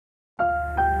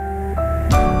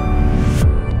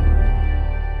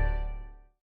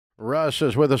Russ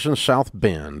is with us in South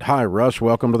Bend. Hi, Russ.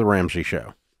 Welcome to the Ramsey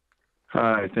Show.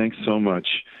 Hi, thanks so much.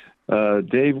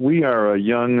 Dave, we are a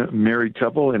young married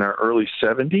couple in our early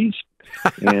 70s,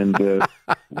 and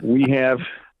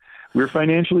we're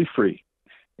financially free.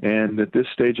 And at this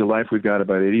stage of life, we've got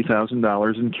about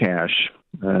 $80,000 in cash.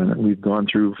 We've gone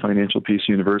through Financial Peace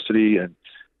University and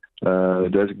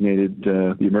designated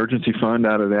the emergency fund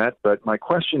out of that. But my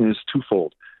question is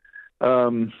twofold.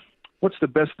 What's the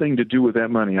best thing to do with that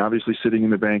money? Obviously, sitting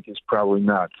in the bank is probably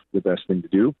not the best thing to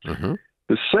do. Mm-hmm.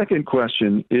 The second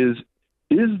question is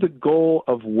the goal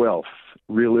of wealth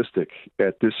realistic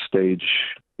at this stage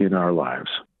in our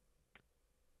lives?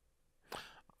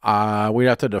 We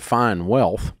have to define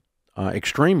wealth,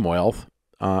 extreme wealth,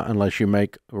 unless you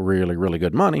make really, really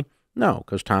good money. No,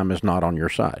 because time is not on your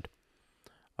side.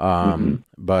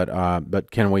 But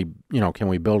can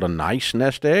we build a nice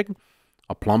nest egg,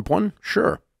 a plump one?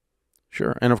 Sure.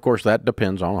 And of course that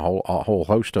depends on a whole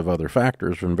host of other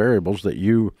factors and variables that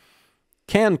you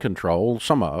can control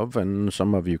some of, and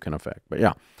some of you can affect. But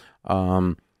yeah,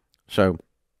 but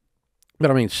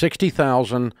I mean,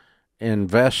 60,000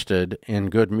 invested in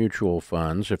good mutual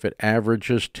funds, if it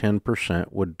averages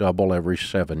 10%, would double every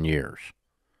 7 years.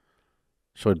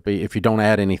 So it'd be, if you don't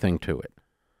add anything to it.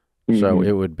 Mm-hmm. So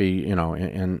it would be,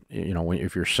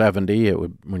 if you're 70, it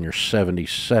would, when you're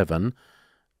 77,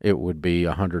 it would be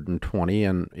 120,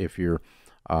 and if you're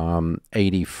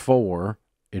 84,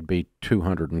 it'd be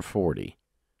 240,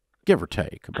 give or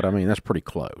take. But I mean, that's pretty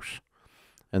close.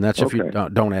 And that's if you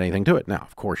don't add anything to it. Now,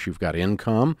 of course, you've got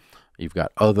income, you've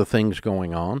got other things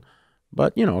going on,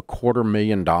 but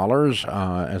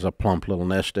 $250,000 as a plump little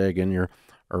nest egg in your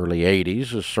early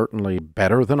 80s is certainly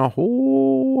better than a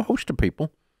whole host of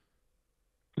people.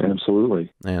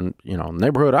 Absolutely. And, the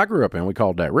neighborhood I grew up in, we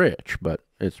called that rich, but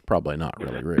it's probably not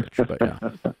really rich, but yeah.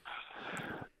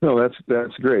 No,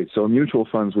 that's great. So mutual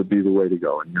funds would be the way to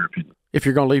go, in your opinion. If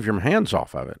you're going to leave your hands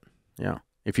off of it, yeah.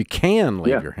 If you can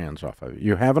leave your hands off of it.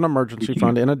 You have an emergency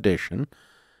fund in addition,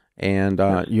 and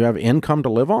you have income to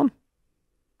live on?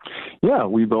 Yeah,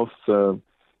 we both,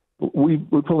 we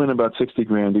pull in about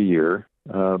 $60,000 a year,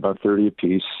 about 30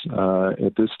 apiece.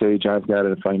 At this stage, I've got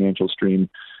a financial stream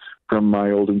from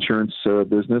my old insurance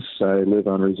business. I live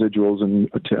on residuals and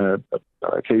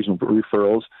occasional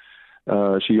referrals.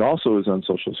 She also is on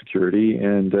Social Security,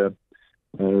 and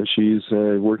she's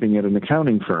working at an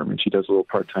accounting firm, and she does a little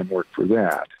part-time work for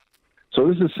that. So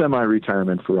this is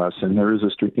semi-retirement for us, and there is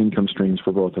income streams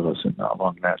for both of us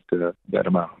along that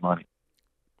amount of money.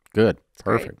 Good,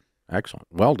 perfect, excellent,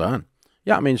 well done.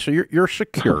 Yeah, I mean, so you're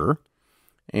secure.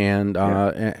 And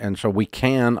so we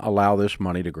can allow this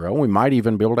money to grow. We might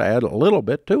even be able to add a little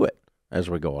bit to it as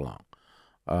we go along,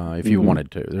 if you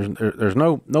wanted to. There's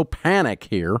no panic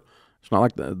here. It's not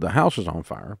like the house is on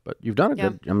fire, but you've done a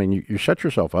good. I mean, you set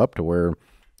yourself up to where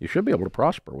you should be able to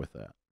prosper with that.